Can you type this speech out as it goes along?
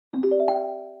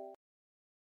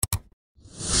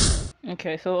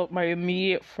Okay, so my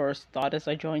immediate first thought as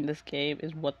I joined this game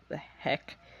is what the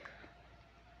heck?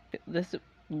 This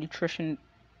nutrition.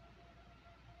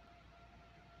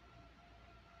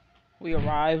 We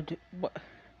arrived. What?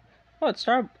 Oh, it's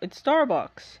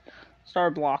Starbucks.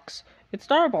 Starblocks. It's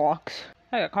Starbucks.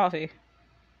 I got coffee.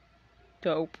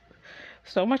 Dope.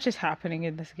 So much is happening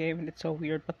in this game and it's so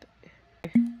weird. What the...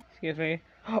 Excuse me.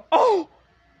 Oh!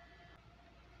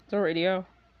 It's a radio.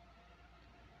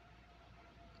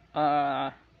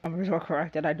 I'm so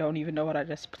corrected. I don't even know what I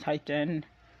just typed in.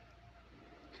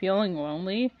 Feeling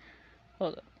lonely?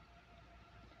 Hold up.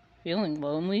 Feeling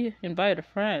lonely? Invite a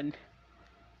friend.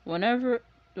 Whenever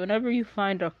you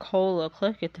find a cola,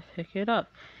 click it to pick it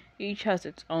up. Each has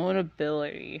its own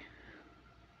ability.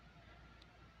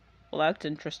 Well, that's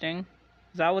interesting.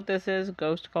 Is that what this is?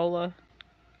 Ghost cola?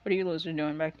 What are you losers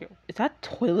doing back here? Is that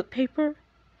toilet paper?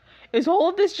 Is all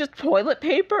of this just toilet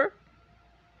paper?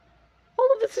 All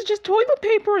of this is just toilet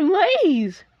paper and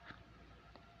Lay's.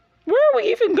 Where are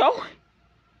we even going?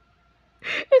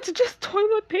 It's just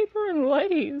toilet paper and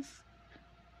Lay's.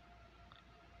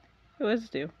 What does this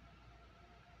do?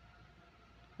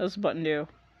 What does this button do?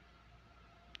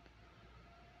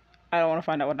 I don't want to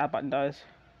find out what that button does.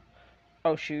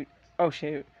 Oh shoot. Oh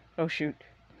shoot. Oh shoot.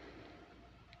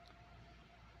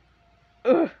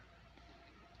 Ugh.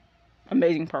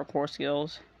 Amazing parkour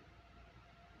skills.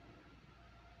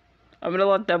 I'm gonna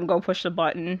let them go push the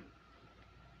button.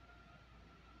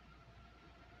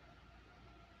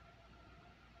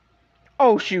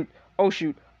 Oh shoot. Oh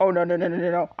shoot. Oh no no no no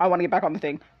no no. I wanna get back on the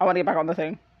thing. I wanna get back on the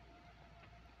thing.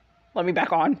 Let me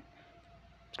back on.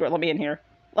 Screw it, let me in here.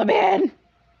 Let me in!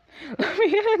 Let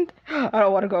me in! I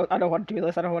don't wanna go. I don't wanna do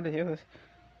this. I don't wanna do this.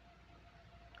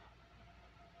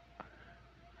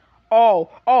 Oh,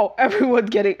 everyone's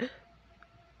getting...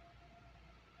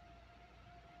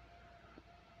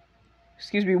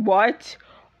 Excuse me, what?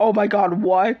 Oh my god,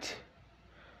 what?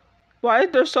 Why are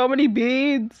there so many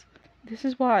beads? This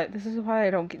is why I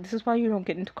don't get, this is why you don't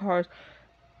get into cars.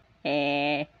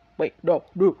 Wait, no,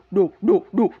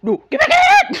 get back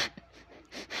in!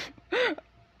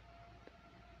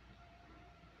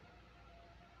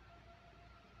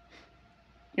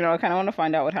 You know, I kind of want to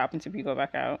find out what happens if you go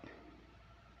back out.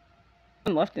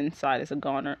 Left inside is a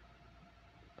goner.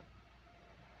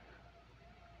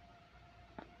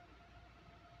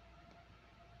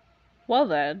 Well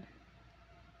then.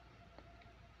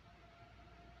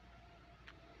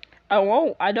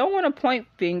 I don't want to point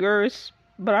fingers,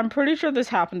 but I'm pretty sure this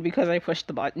happened because I pushed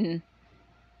the button.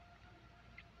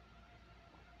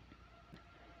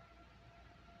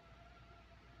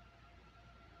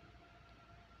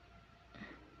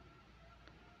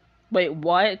 Wait,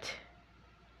 what?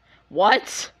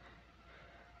 What?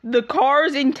 The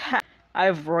car's intact. I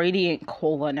have Radiant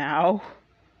Cola now.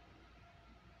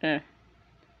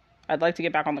 I'd like to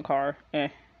get back on the car.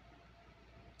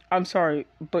 I'm sorry,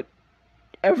 but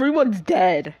everyone's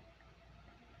dead.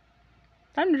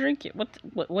 Time to drink it.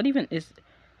 What even is...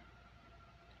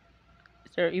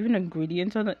 Is there even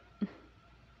ingredients on it?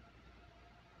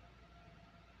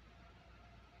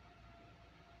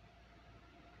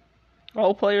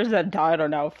 All players that died are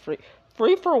now free.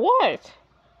 Free for what?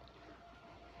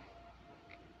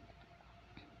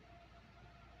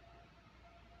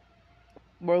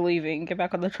 We're leaving. Get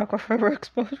back on the truck or we're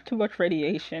exposed to too much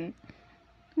radiation.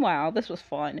 Wow, this was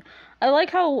fun. I like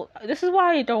how... This is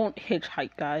why I don't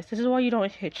hitchhike, guys. This is why you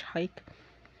don't hitchhike.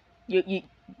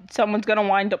 Someone's gonna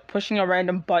wind up pushing a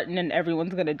random button and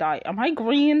everyone's gonna die. Am I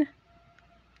green?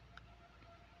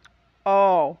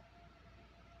 Oh.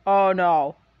 Oh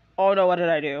no. Oh no, what did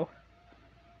I do?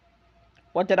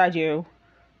 What did I do?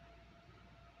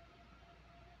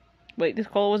 Wait, this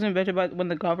cola was invented by when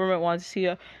the government wants to see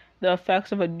the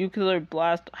effects of a nuclear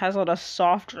blast has on a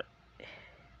soft...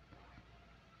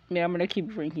 Yeah, I'm gonna keep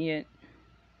drinking it.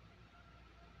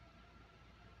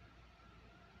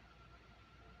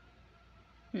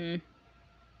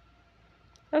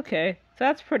 Okay, so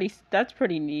that's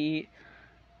pretty neat.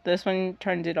 This one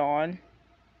turns it on.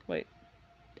 Wait.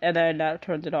 And then that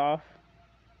turns it off.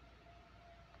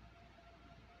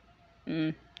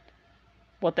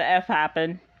 What the F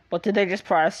happened? What did they just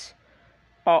press?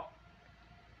 Oh.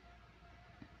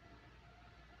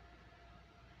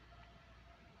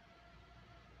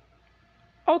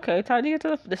 Okay, time to get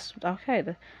to this.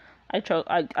 Okay, I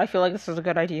feel like this is a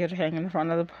good idea to hang in the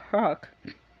front of the truck.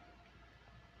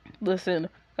 Listen,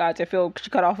 guys, I feel we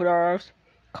should cut off nerves.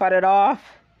 Cut it off.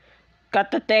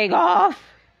 Cut the thing off.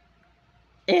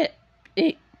 I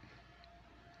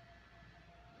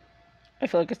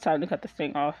feel like it's time to cut this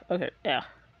thing off. Okay, yeah.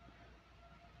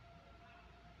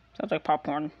 Sounds like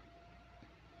popcorn.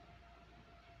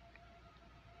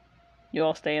 You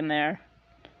all stay in there.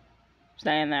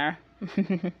 Stay in there.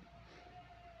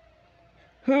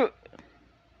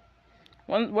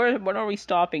 When are we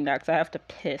stopping that? Because I have to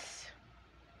piss.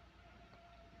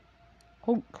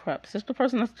 Oh crap, is this the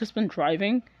person that's just been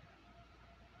driving?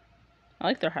 I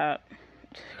like their hat.